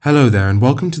Hello there, and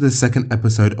welcome to the second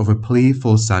episode of A Plea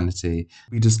for Sanity.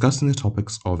 We're discussing the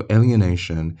topics of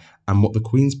alienation and what the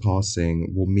Queen's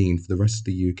passing will mean for the rest of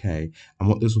the UK, and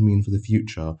what this will mean for the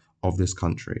future of this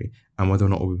country, and whether or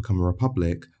not it will become a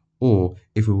republic, or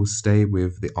if it will stay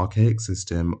with the archaic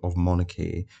system of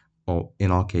monarchy, or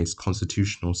in our case,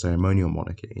 constitutional ceremonial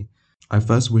monarchy. I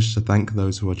first wish to thank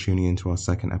those who are tuning into our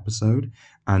second episode,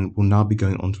 and we'll now be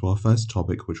going on to our first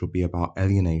topic, which will be about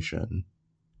alienation.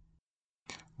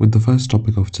 With the first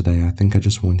topic of today, I think I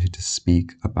just wanted to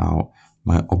speak about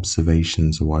my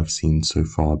observations of what I've seen so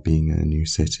far being in a new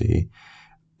city.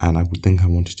 And I would think I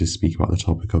wanted to speak about the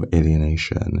topic of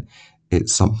alienation.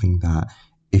 It's something that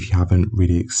if you haven't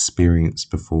really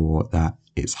experienced before, that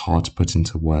it's hard to put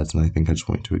into words. And I think I just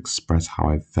wanted to express how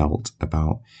I felt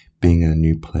about being in a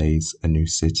new place, a new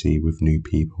city with new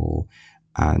people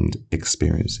and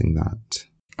experiencing that.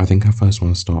 I think I first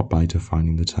want to start by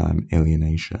defining the term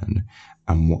alienation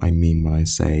and what I mean when I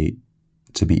say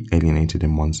to be alienated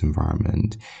in one's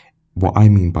environment. What I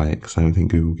mean by it, because I don't think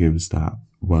Google gives that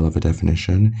well of a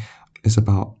definition, is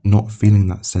about not feeling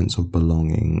that sense of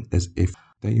belonging, as if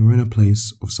that you're in a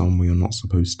place of somewhere you're not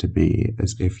supposed to be,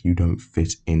 as if you don't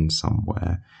fit in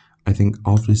somewhere. I think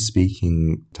after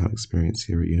speaking to experience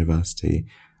here at university,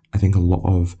 I think a lot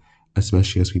of,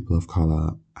 especially as people of colour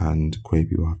and queer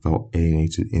people, have felt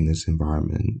alienated in this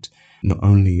environment. Not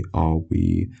only are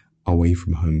we away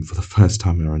from home for the first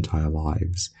time in our entire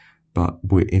lives, but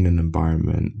we're in an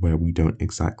environment where we don't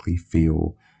exactly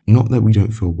feel, not that we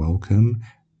don't feel welcome,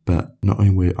 but not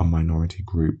only we're a minority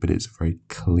group, but it's very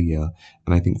clear.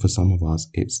 And I think for some of us,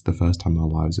 it's the first time in our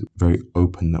lives, it's very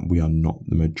open that we are not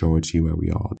the majority where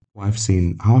we are. How I've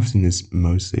seen this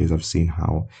mostly is I've seen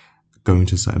how going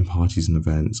to certain parties and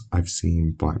events, I've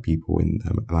seen black people in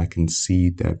them, and I can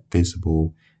see their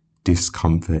visible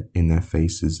discomfort in their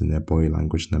faces and their body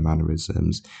language and their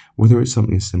mannerisms. Whether it's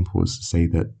something as simple as to say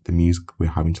that the music we're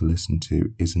having to listen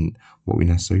to isn't what we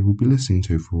necessarily would be listening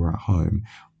to if we were at home,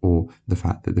 or the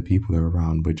fact that the people they're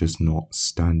around we're just not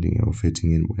standing or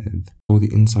fitting in with, or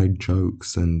the inside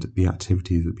jokes and the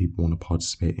activities that people want to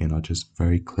participate in are just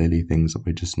very clearly things that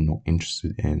we're just not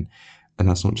interested in. And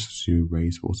that's not just to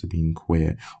race, but also being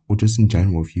queer, or just in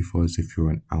general, if you feel as if you're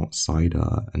an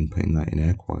outsider, and putting that in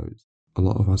air quotes. A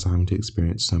lot of us are having to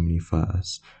experience so many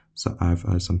firsts. So I've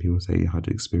heard some people say you had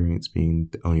to experience being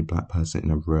the only black person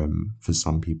in a room. For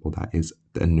some people, that is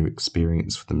a new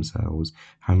experience for themselves.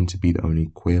 Having to be the only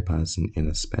queer person in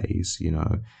a space,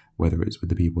 whether it's with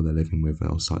the people they're living with,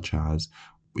 or such as,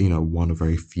 one of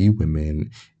very few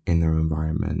women in their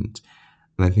environment.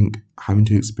 And I think having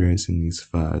to experience in these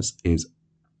first is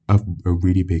a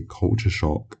really big culture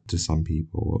shock to some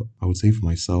people. I would say for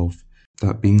myself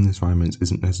that being in this environment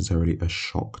isn't necessarily a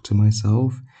shock to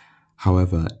myself.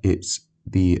 However, it's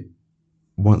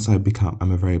once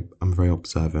I'm very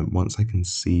observant. Once I can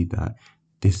see that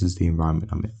this is the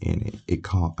environment I'm in, I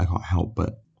can't help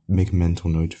but make a mental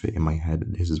note of it in my head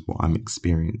that this is what I'm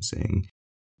experiencing.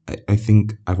 I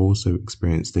think I've also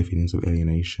experienced the feelings of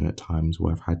alienation at times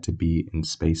where I've had to be in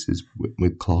spaces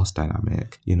with class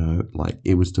dynamic, like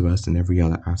it was diverse in every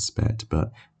other aspect,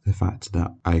 but the fact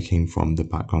that the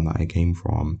background that I came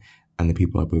from, and the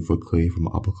people I was with were clearly from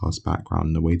an upper class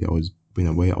background, the way that I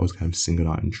was kind of singled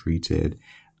out and treated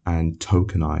and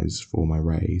tokenized for my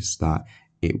race,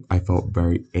 I felt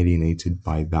very alienated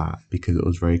by that, because it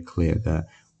was very clear that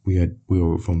we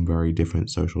were from very different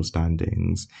social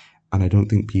standings. And I don't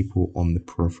think people on the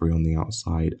periphery, on the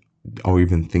outside, are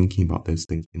even thinking about those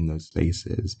things in those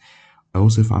spaces. I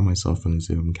also find myself on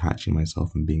Zoom catching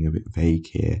myself and being a bit vague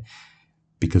here,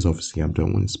 because obviously I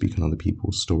don't want to speak on other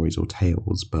people's stories or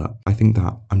tales, but I think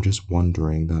that I'm just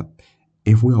wondering that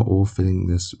if we are all feeling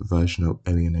this version of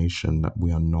alienation, that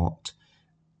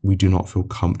we do not feel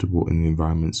comfortable in the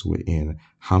environments we're in,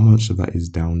 how much of that is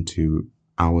down to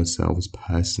ourselves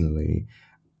personally,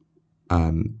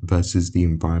 versus the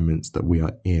environments that we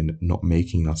are in not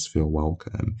making us feel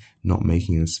welcome, not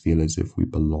making us feel as if we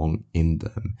belong in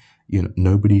them.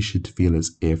 Nobody should feel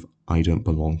as if I don't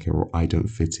belong here, or I don't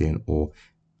fit in, or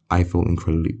I feel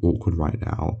incredibly awkward right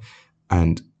now.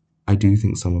 And I do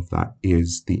think some of that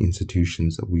is the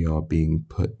institutions that we are being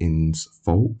put in's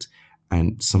fault.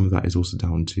 And some of that is also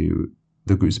down to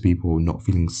the groups of people not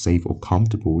feeling safe or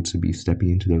comfortable to be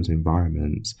stepping into those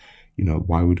environments.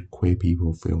 Why would queer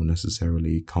people feel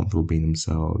necessarily comfortable being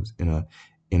themselves in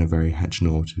a very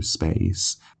heteronormative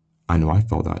space? I know I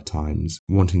felt that at times,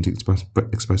 wanting to express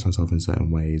myself in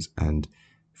certain ways and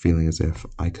feeling as if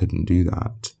I couldn't do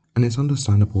that. And it's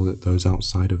understandable that those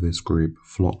outside of this group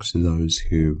flock to those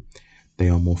who they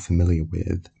are more familiar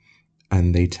with.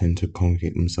 and they tend to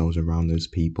congregate themselves around those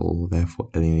people, therefore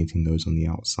alienating those on the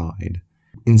outside.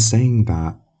 In saying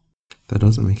that, that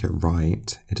doesn't make it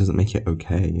right. It doesn't make it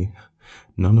okay.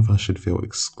 None of us should feel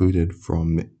excluded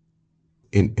from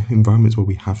in environments where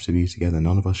we have to be together.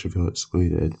 None of us should feel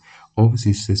excluded.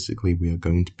 Obviously, statistically, we are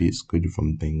going to be excluded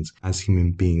from things. As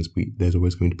human beings, there's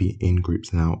always going to be in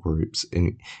groups and out groups.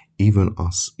 And even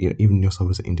us, even yourself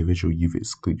as an individual, you've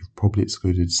probably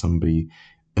excluded somebody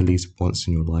at least once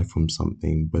in your life from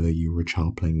something, whether you were a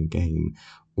child playing a game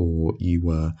or you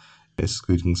were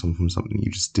excluding someone from something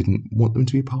you just didn't want them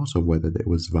to be part of, whether it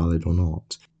was valid or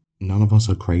not. None of us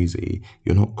are crazy.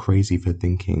 You're not crazy for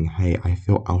thinking, hey, I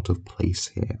feel out of place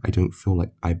here. I don't feel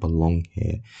like I belong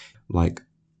here. Like,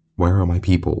 where are my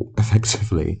people?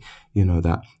 Effectively,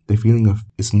 that the feeling of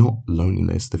it's not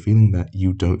loneliness, the feeling that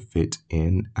you don't fit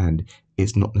in, and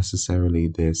it's not necessarily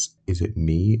this, is it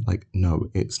me? Like, no,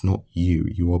 it's not you.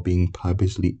 You are being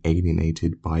purposely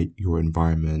alienated by your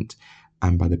environment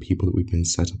and by the people that we've been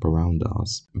set up around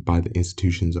us, by the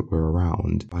institutions that we're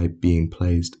around, by being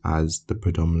placed as the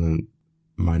predominant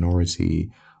minority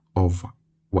of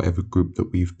whatever group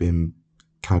that we've been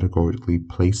categorically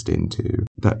placed into.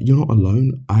 That you're not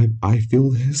alone. I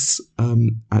feel this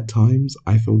at times.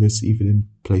 I feel this even in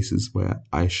places where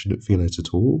I shouldn't feel it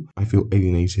at all. I feel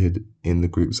alienated in the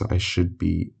groups that I should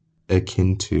be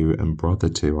akin to and brother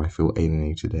to. I feel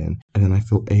alienated in, and then I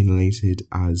feel alienated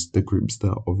as the groups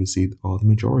that obviously are the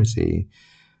majority.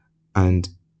 And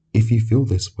if you feel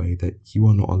this way, that you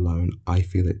are not alone, I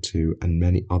feel it too, and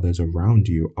many others around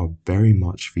you are very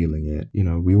much feeling it.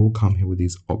 We all come here with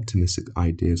these optimistic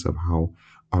ideas of how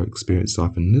our experience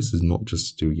life, and this is not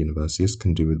just to do with university, this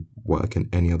can do with work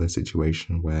and any other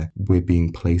situation where we're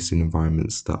being placed in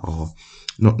environments that are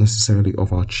not necessarily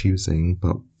of our choosing,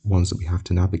 but ones that we have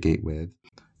to navigate with.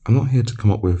 I'm not here to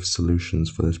come up with solutions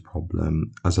for this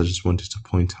problem, as I just wanted to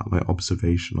point out my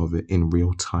observation of it in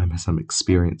real time as I'm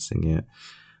experiencing it.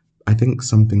 I think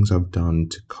some things I've done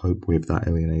to cope with that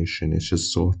alienation is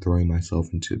just sort of throwing myself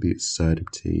into the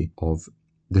absurdity of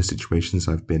the situations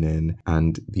I've been in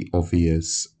and the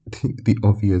obvious the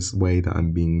obvious way that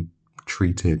I'm being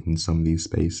treated in some of these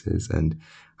spaces, and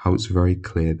how it's very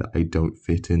clear that I don't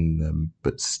fit in them,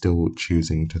 but still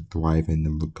choosing to thrive in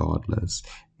them regardless,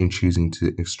 in choosing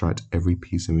to extract every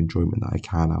piece of enjoyment that I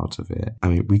can out of it. I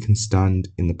mean, we can stand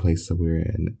in the place that we're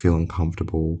in, feel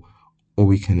uncomfortable, or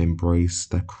we can embrace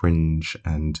the cringe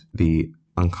and the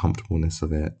uncomfortableness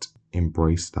of it,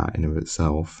 embrace that in of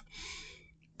itself.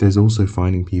 There's also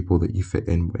finding people that you fit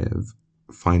in with,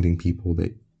 finding people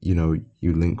that,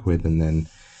 you link with, and then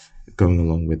going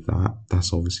along with that.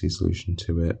 That's obviously a solution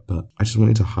to it. But I just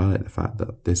wanted to highlight the fact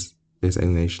that this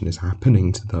alienation is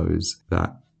happening to those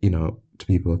that, to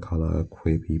people of color,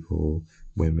 queer people,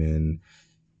 women,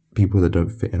 people that don't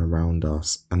fit in around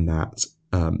us, and that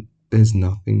there's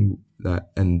nothing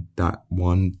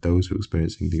those who are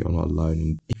experiencing that you're not alone.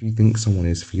 And if you think someone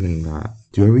is feeling that,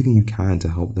 do everything you can to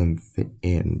help them fit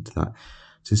into that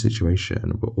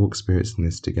situation. We're all experiencing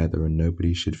this together, and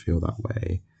nobody should feel that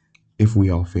way. If we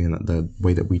are feeling that, the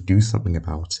way that we do something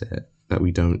about it, that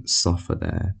we don't suffer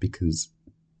there, because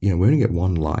we only get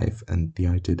one life, and the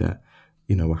idea that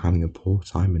we're having a poor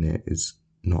time in it is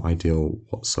not ideal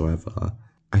whatsoever.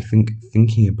 I think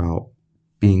thinking about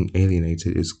being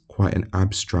alienated is quite an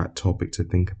abstract topic to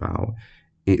think about.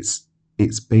 It's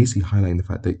basically highlighting the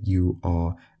fact that you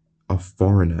are a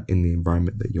foreigner in the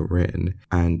environment that you're in,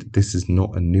 and this is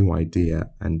not a new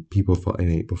idea. And people have felt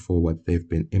alienated before, whether they've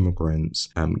been immigrants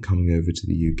coming over to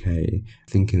the UK,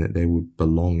 thinking that they would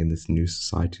belong in this new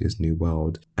society, this new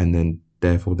world, and then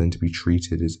therefore then to be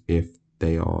treated as if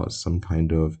they are some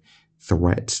kind of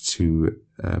threat to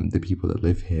the people that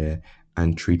live here,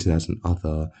 and treated as an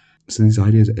other. So these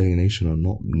ideas of alienation are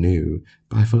not new,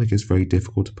 but I feel like it's very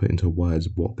difficult to put into words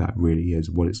what that really is,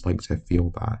 what it's like to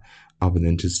feel that, other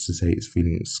than just to say it's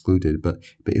feeling excluded. But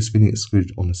it's feeling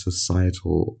excluded on a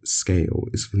societal scale.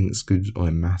 It's feeling excluded on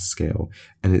a mass scale,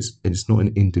 and it's not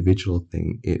an individual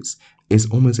thing. It's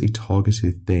almost a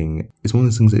targeted thing. It's one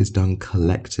of those things that is done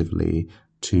collectively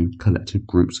to collective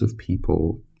groups of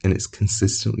people, and it's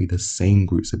consistently the same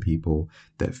groups of people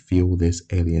that feel this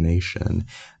alienation.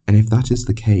 And if that is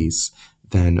the case,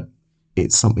 then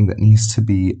it's something that needs to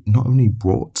be not only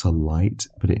brought to light,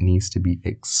 but it needs to be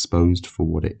exposed for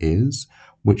what it is,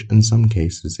 which in some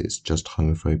cases it's just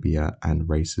homophobia and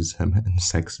racism and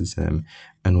sexism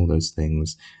and all those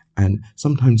things. And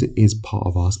sometimes it is part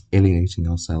of us alienating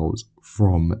ourselves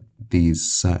from these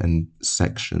certain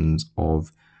sections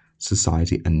of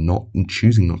society and not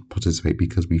choosing not to participate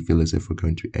because we feel as if we're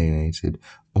going to be alienated,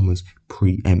 almost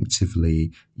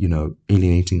preemptively,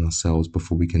 alienating ourselves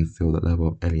before we can feel that level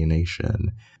of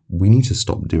alienation. We need to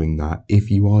stop doing that. If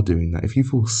you are doing that, if you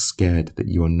feel scared that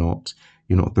you're not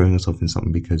throwing yourself in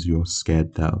something because you're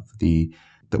scared that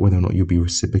whether or not you'll be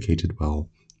reciprocated well,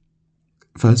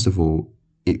 first of all,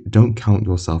 don't count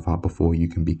yourself out before you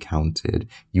can be counted.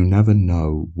 You never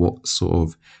know what's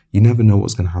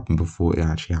going to happen before it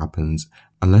actually happens,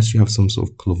 unless you have some sort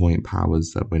of clairvoyant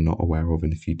powers that we're not aware of.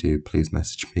 And if you do, please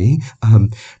message me.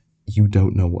 You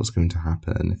don't know what's going to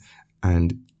happen,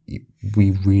 and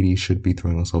we really should be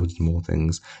throwing ourselves into more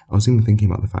things. I was even thinking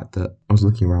about the fact that I was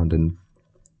looking around and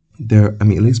at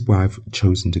least where I've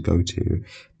chosen to go to,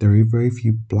 there are very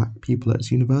few black people at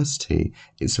university.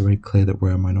 It's very clear that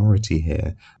we're a minority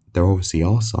here. There obviously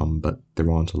are some, but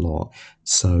there aren't a lot.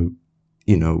 So,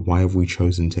 why have we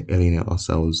chosen to alienate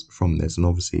ourselves from this? And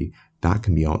obviously, that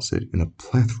can be answered in a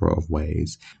plethora of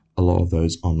ways. A lot of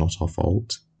those are not our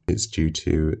fault. It's due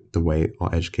to the way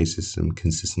our education system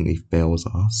consistently fails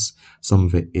us. Some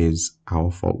of it is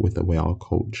our fault with the way our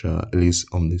culture, at least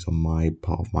on my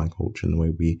part of my culture, and the way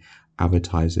we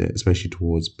advertise it, especially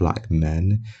towards black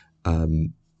men.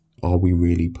 Um, are we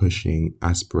really pushing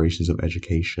aspirations of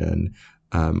education?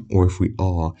 Or if we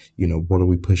are, what are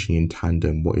we pushing in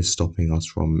tandem? What is stopping us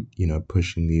from,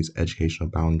 pushing these educational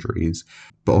boundaries?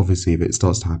 But obviously, if it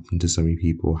starts to happen to so many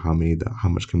people, how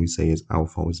much can we say is our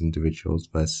fault as individuals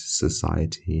versus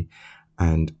society,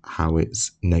 and how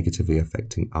it's negatively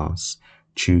affecting us,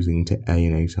 choosing to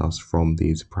alienate us from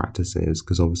these practices?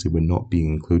 Because obviously, we're not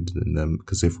being included in them.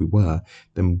 Because if we were,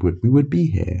 then we would be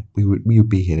here. We would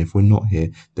be here. And if we're not here,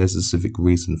 there's a civic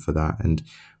reason for that, and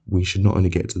we should not only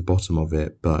get to the bottom of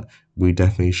it, but we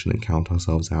definitely shouldn't count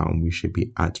ourselves out, and we should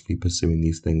be actively pursuing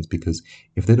these things, because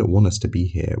if they don't want us to be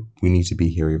here, we need to be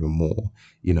here even more.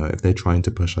 If they're trying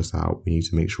to push us out, we need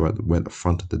to make sure that we're at the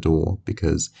front of the door,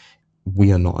 because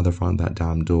we are not at the front of that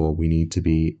damn door. We need to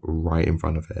be right in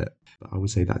front of it. But I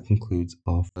would say that concludes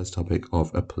our first topic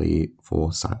of a plea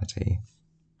for sanity.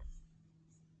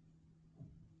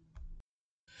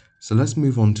 So let's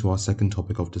move on to our second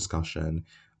topic of discussion.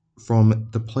 From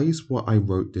the place where I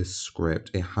wrote this script,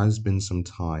 it has been some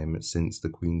time since the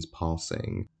Queen's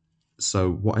passing. So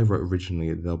what I wrote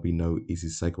originally, there'll be no easy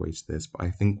segue to this, but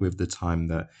I think with the time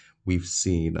that we've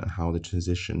seen and how the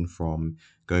transition from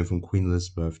going from Queen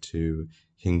Elizabeth to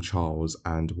King Charles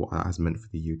and what that has meant for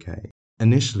the UK.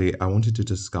 Initially, I wanted to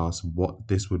discuss what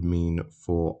this would mean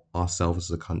for ourselves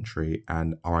as a country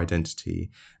and our identity,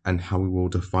 and how we will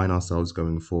define ourselves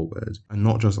going forward. And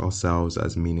not just ourselves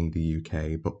as meaning the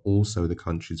UK, but also the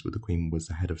countries where the Queen was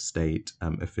the head of state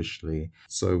officially.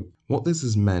 So, what this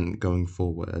has meant going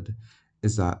forward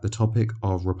is that the topic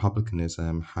of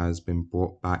republicanism has been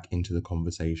brought back into the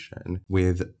conversation,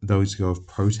 with those who have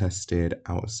protested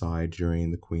outside during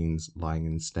the Queen's lying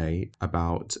in state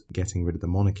about getting rid of the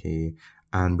monarchy,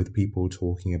 and with people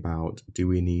talking about, do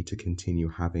we need to continue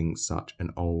having such an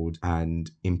old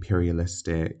and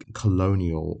imperialistic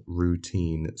colonial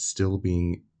routine still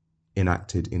being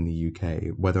enacted in the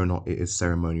UK, whether or not it is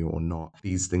ceremonial or not?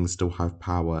 These things still have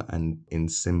power and in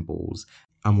symbols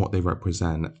and what they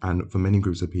represent. And for many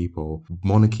groups of people,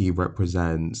 monarchy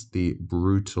represents the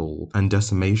brutal and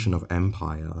decimation of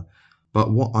empire.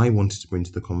 But what I wanted to bring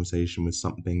to the conversation was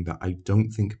something that I don't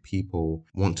think people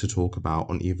want to talk about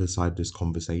on either side of this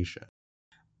conversation.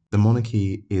 The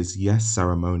monarchy is, yes,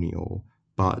 ceremonial,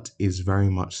 but is very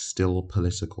much still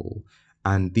political.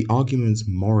 And the arguments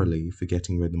morally for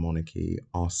getting rid of the monarchy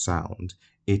are sound.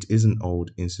 It is an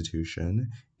old institution.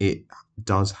 It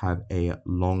does have a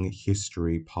long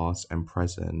history, past and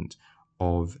present,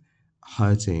 of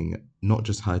not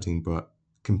just hurting, but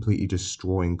completely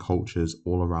destroying cultures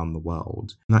all around the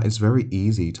world. And that it's very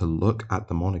easy to look at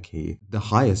the monarchy, the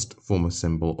highest form of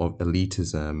symbol of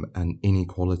elitism and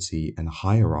inequality and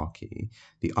hierarchy.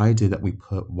 The idea that we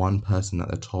put one person at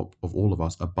the top of all of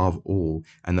us above all,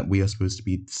 and that we are supposed to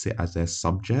be sit as their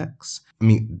subjects. I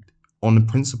mean, on the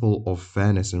principle of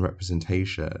fairness and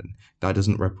representation, that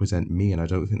doesn't represent me, and I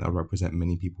don't think that represent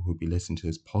many people who'll be listening to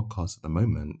this podcast at the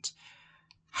moment.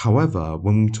 However,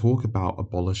 when we talk about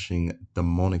abolishing the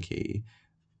monarchy,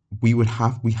 we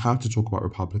have to talk about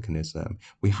republicanism.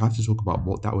 We have to talk about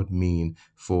what that would mean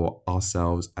for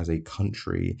ourselves as a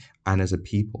country and as a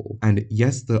people. And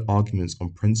yes, the arguments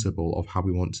on principle of how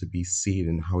we want to be seen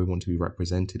and how we want to be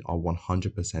represented are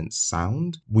 100%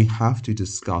 sound. We have to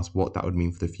discuss what that would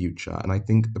mean for the future. And I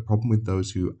think the problem with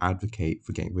those who advocate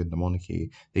for getting rid of the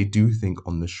monarchy, they do think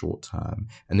on the short term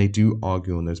and they do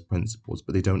argue on those principles,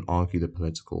 but they don't argue the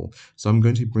political. So I'm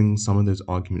going to bring some of those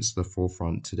arguments to the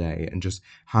forefront today and just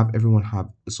have everyone have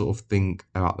a sort of think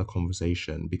about the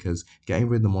conversation, because getting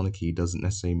rid of the monarchy doesn't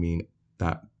necessarily mean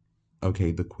that,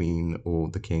 okay, the queen or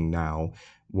the king now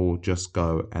will just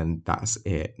go and that's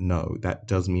it. No, that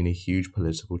does mean a huge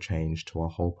political change to our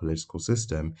whole political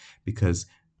system, because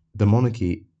the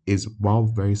monarchy is, while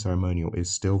very ceremonial, is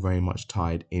still very much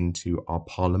tied into our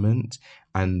parliament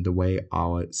and the way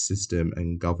our system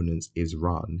and governance is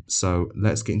run. So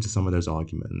let's get into some of those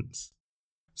arguments.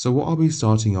 So what I'll be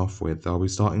starting off with, I'll be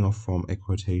starting off from a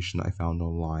quotation I found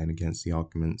online against the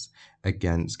arguments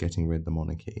against getting rid of the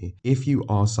monarchy. If you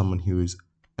are someone who is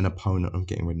an opponent of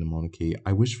getting rid of the monarchy,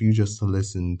 I wish for you just to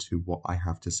listen to what I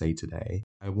have to say today.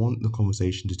 I want the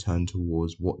conversation to turn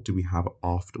towards what do we have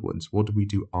afterwards? What do we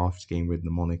do after getting rid of the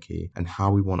monarchy, and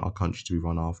how we want our country to be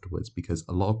run afterwards? Because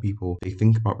a lot of people, they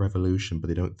think about revolution, but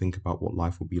they don't think about what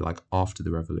life will be like after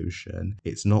the revolution.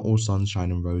 It's not all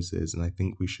sunshine and roses, and I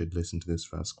think we should listen to this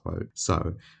first quote.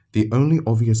 So, the only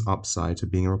obvious upside to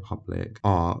being a republic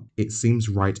are, it seems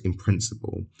right in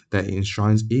principle, that it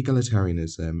enshrines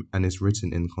egalitarianism and is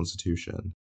written in the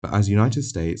Constitution. But as United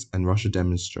States and Russia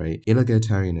demonstrate,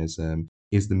 egalitarianism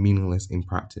is the meaningless in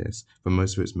practice for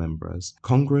most of its members.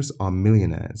 Congress are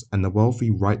millionaires, and the wealthy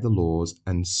write the laws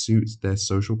and suit their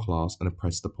social class and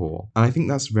oppress the poor. And I think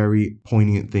that's a very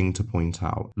poignant thing to point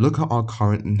out. Look at our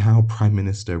current now Prime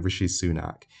Minister, Rishi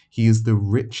Sunak. He is the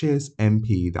richest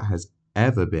MP that has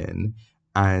ever been,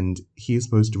 and he is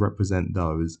supposed to represent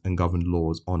those and govern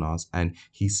laws on us, and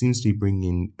he seems to be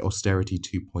bringing austerity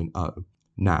 2.0.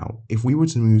 Now, if we were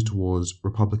to move towards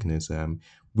republicanism,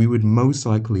 we would most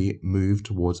likely move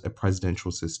towards a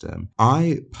presidential system.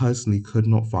 I personally could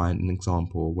not find an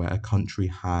example where a country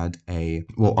had a,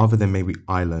 well, other than maybe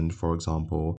Ireland, for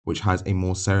example, which has a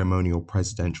more ceremonial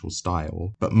presidential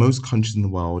style, but most countries in the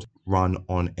world run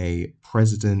on a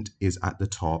president is at the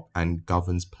top and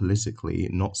governs politically,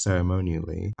 not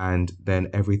ceremonially, and then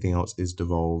everything else is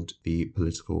devolved the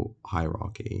political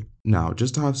hierarchy. Now,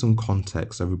 just to have some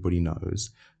context so everybody knows,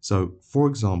 so, for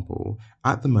example,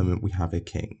 at the moment we have a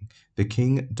king. The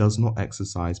king does not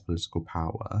exercise political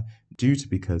power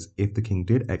because if the king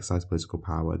did exercise political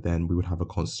power, then we would have a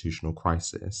constitutional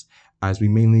crisis, as we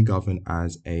mainly govern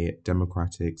as a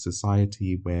democratic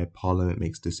society where parliament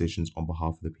makes decisions on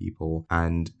behalf of the people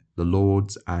and the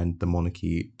lords and the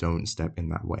monarchy don't step in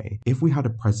that way. If we had a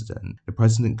president, the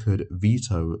president could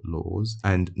veto laws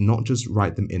and not just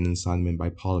write them in and sign them in by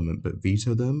parliament, but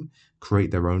veto them,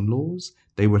 create their own laws.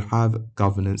 They would have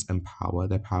governance and power.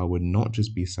 Their power would not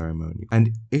just be ceremonial.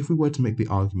 And if we were to make the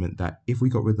argument that if we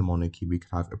got rid of the monarchy, we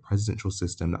could have a presidential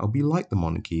system that would be like the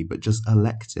monarchy, but just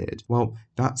elected, well,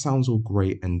 that sounds all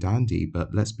great and dandy,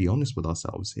 but let's be honest with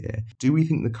ourselves here. Do we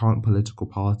think the current political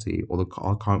party or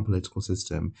our current political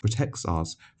system protects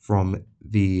us from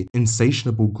the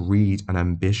insatiable greed and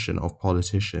ambition of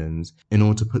politicians in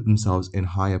order to put themselves in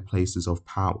higher places of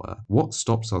power? What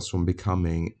stops us from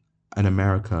becoming an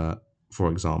America, for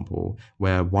example,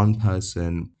 where one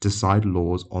person decide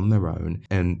laws on their own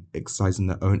and exercising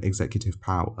their own executive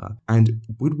power? And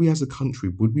would we as a country,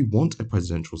 would we want a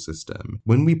presidential system?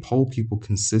 When we poll people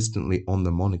consistently on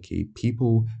the monarchy,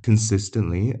 people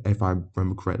consistently, if I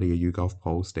remember correctly, a YouGov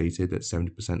poll stated that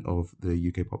 70% of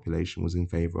the UK population was in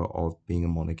favour of being a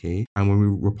monarchy. And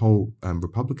when we poll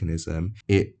republicanism,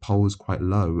 it polls quite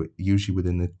low, usually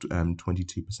within the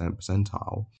 22%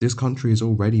 percentile. This country is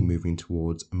already moving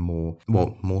towards a more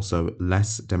so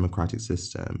less democratic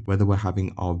system, whether we're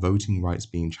having our voting rights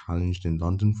being challenged in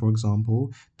London, for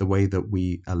example. The way that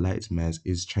we elect mayors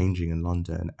is changing in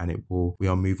London, and we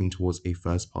are moving towards a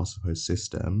first past the post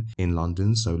system in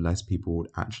London, so less people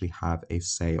would actually have a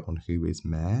say on who is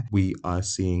mayor. We are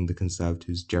seeing the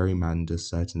Conservatives gerrymander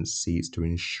certain seats to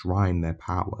enshrine their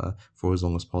power for as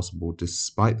long as possible,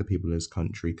 despite the people of this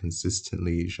country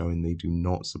consistently showing they do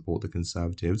not support the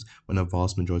Conservatives, when a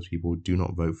vast majority of people do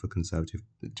not vote for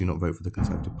the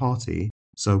Conservative Party.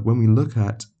 So when we look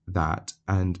at that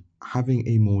and having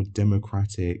a more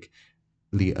democratically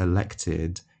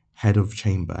elected head of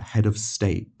chamber, head of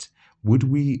state, would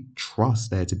we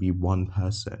trust there to be one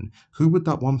person? Who would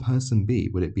that one person be?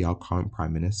 Would it be our current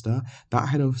prime minister? That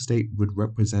head of state would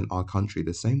represent our country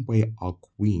the same way our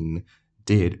queen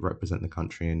did represent the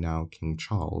country, and now King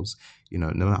Charles,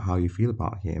 no matter how you feel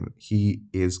about him, he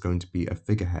is going to be a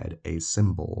figurehead, a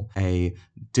symbol, a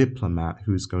diplomat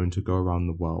who's going to go around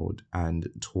the world and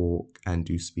talk and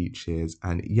do speeches.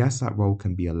 And yes, that role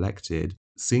can be elected.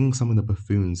 Seeing some of the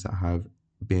buffoons that have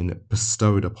been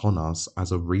bestowed upon us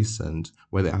as of recent,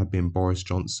 whether it have been Boris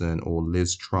Johnson or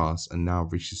Liz Truss and now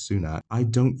Rishi Sunak, I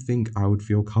don't think I would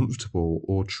feel comfortable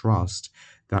or trust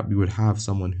that we would have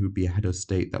someone who would be a head of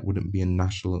state that wouldn't be a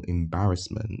national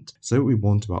embarrassment. Say what we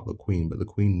want about the Queen, but the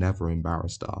Queen never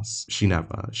embarrassed us. She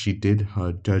never. She did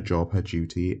her job, her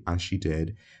duty, as she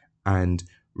did. And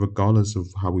regardless of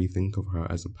how we think of her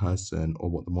as a person or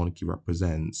what the monarchy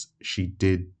represents, she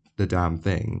did the damn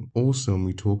thing. Also, when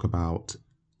we talk about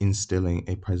instilling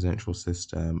a presidential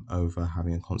system over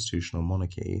having a constitutional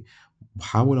monarchy,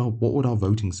 what would our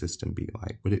voting system be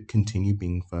like? Would it continue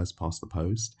being first past the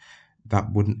post?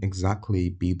 That wouldn't exactly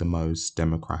be the most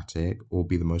democratic or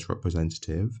be the most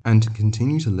representative. And to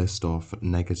continue to list off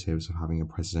negatives of having a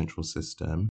presidential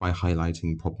system by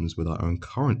highlighting problems with our own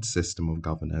current system of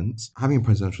governance, having a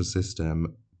presidential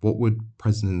system, what would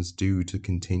presidents do to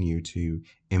continue to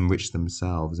enrich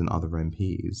themselves and other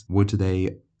MPs? Would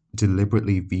they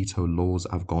deliberately veto laws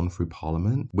that have gone through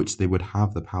Parliament, which they would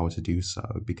have the power to do so,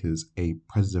 because a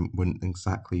president wouldn't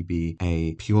exactly be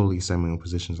a purely ceremonial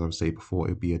position, as I was saying before.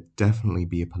 It would definitely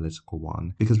be a political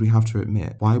one, because we have to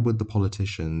admit, why would the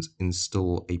politicians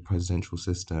install a presidential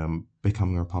system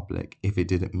becoming a republic if it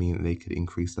didn't mean that they could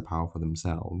increase the power for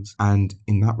themselves? And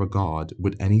in that regard,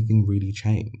 would anything really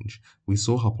change? We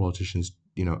saw how politicians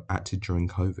acted during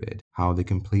COVID, how they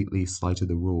completely slighted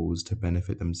the rules to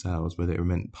benefit themselves, whether it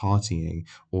meant partying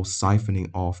or siphoning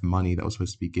off money that was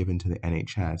supposed to be given to the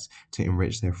NHS to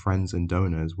enrich their friends and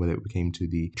donors, whether it came to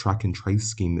the track and trace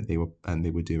scheme that they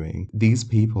were doing. These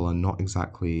people are not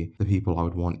exactly the people I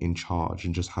would want in charge,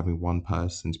 and just having one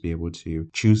person to be able to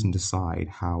choose and decide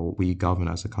how we govern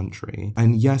as a country.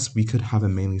 And yes, we could have a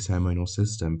mainly ceremonial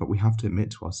system, but we have to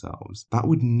admit to ourselves that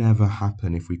would never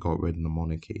happen if we got rid of the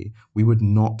monarchy. We would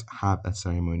not have a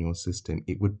ceremonial system.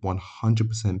 It would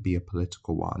 100% be a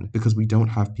political one, because we don't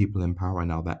have people in power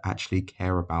now that actually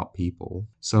care about people.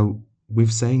 So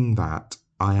with saying that,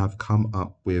 I have come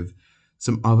up with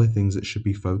some other things that should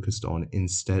be focused on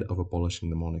instead of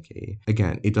abolishing the monarchy.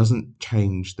 Again, it doesn't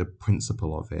change the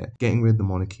principle of it. Getting rid of the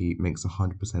monarchy makes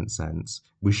 100% sense.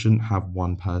 We shouldn't have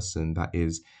one person that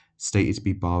is stated to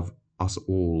be above us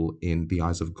all in the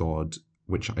eyes of God,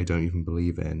 which I don't even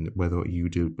believe in, whether you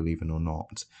do believe in or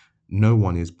not. No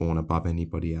one is born above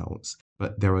anybody else,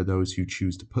 but there are those who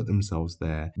choose to put themselves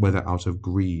there, whether out of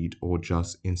greed or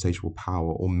just insatiable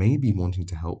power, or maybe wanting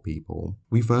to help people.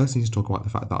 We first need to talk about the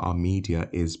fact that our media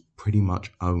is pretty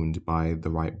much owned by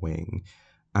the right wing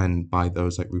and by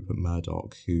those like Rupert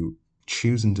Murdoch, who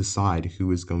choose and decide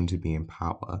who is going to be in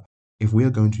power. If we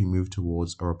are going to move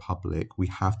towards a republic, we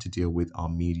have to deal with our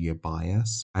media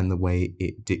bias and the way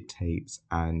it dictates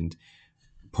and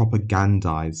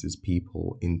propagandizes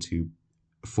people into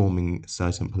forming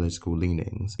certain political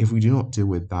leanings. If we do not deal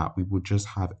with that, we will just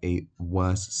have a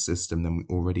worse system than we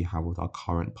already have with our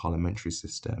current parliamentary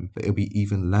system. But it'll be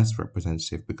even less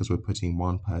representative because we're putting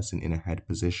one person in a head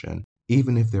position.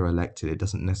 Even if they're elected, it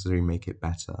doesn't necessarily make it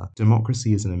better.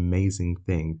 Democracy is an amazing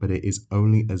thing, but it is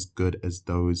only as good as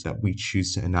those that we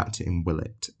choose to enact it and will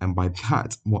it. And by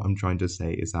that, what I'm trying to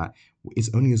say is that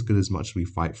it's only as good as much as we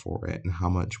fight for it and how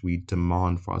much we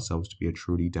demand for ourselves to be a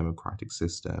truly democratic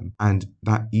system. And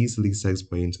that easily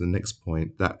segues into the next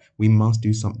point, that we must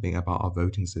do something about our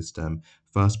voting system.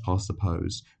 First past the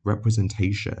post,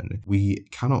 representation. We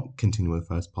cannot continue with a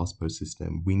first past the post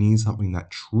system. We need something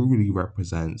that truly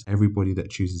represents everybody that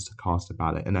chooses to cast a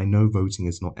ballot. And I know voting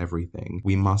is not everything.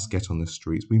 We must get on the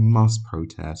streets. We must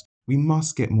protest. We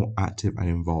must get more active and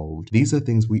involved. These are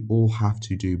things we all have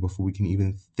to do before we can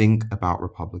even think about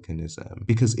republicanism.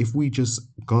 Because if we just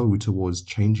go towards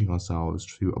changing ourselves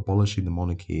to abolishing the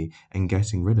monarchy and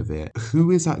getting rid of it,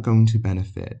 who is that going to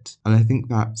benefit? And I think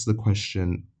that's the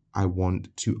question I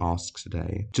want to ask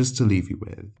today, just to leave you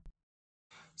with.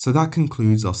 So that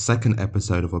concludes our second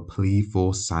episode of A Plea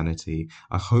for Sanity.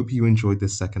 I hope you enjoyed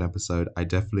this second episode. I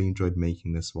definitely enjoyed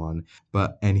making this one.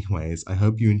 But anyways, I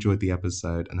hope you enjoyed the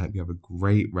episode and I hope you have a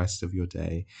great rest of your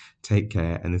day. Take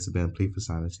care, and this has been A Plea for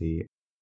Sanity.